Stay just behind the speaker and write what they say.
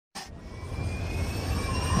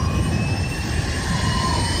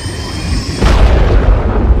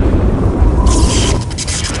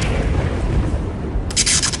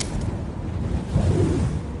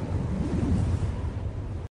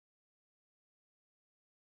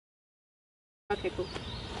Okay, cool.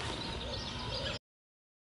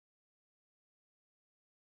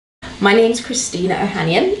 My name's Christina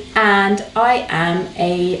Ohanian and I am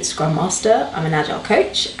a Scrum Master. I'm an agile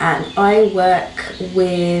coach and I work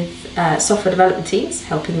with software development teams,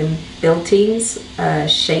 helping them build teams,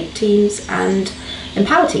 shape teams and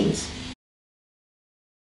empower teams.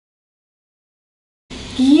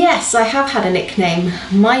 Yes, I have had a nickname.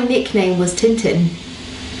 My nickname was Tintin.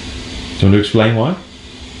 Do you want to explain why?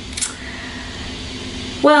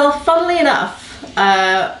 Well, funnily enough,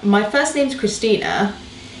 my first name's Christina,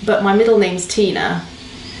 but my middle name's Tina.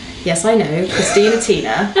 Yes, I know, Christina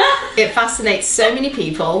Tina. It fascinates so many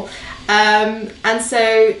people. And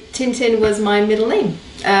so Tintin was my middle name,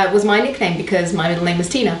 was my nickname because my middle name was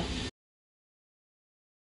Tina.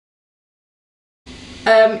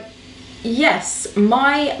 Yes,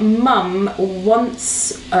 my mum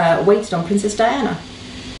once waited on Princess Diana.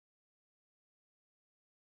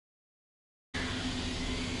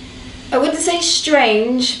 I wouldn't say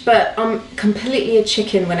strange, but I'm completely a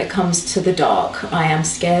chicken when it comes to the dark. I am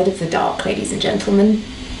scared of the dark, ladies and gentlemen.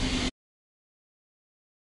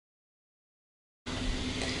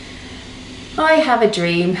 I have a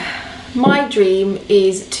dream. My dream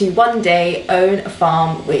is to one day own a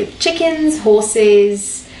farm with chickens,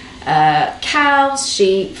 horses, cows,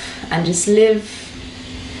 sheep, and just live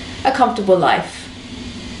a comfortable life.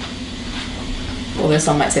 Although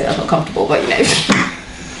some might say that's not comfortable, but you know.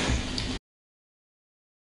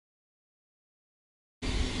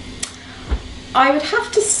 I would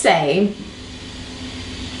have to say,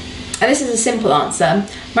 and this is a simple answer,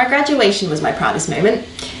 my graduation was my proudest moment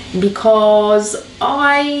because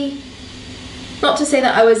not to say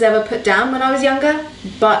that I was ever put down when I was younger,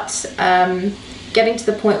 but getting to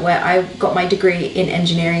the point where I got my degree in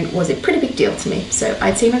engineering was a pretty big deal to me. So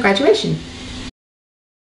I'd say my graduation.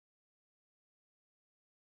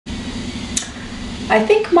 I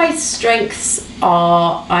think my strengths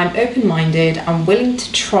are I'm open-minded, I'm willing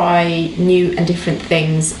to try new and different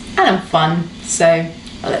things, and I'm fun, so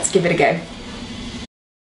let's give it a go.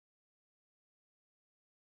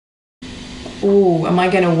 Ooh, am I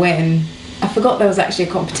gonna win? I forgot there was actually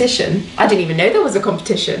a competition. I didn't even know there was a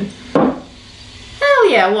competition. Hell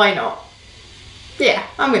yeah, why not? Yeah,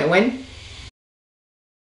 I'm gonna win.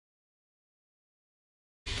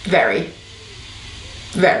 Very.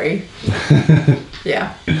 Very.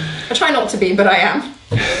 Yeah. I try not to be, but I am.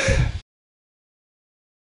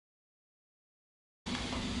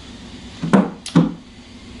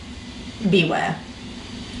 Beware.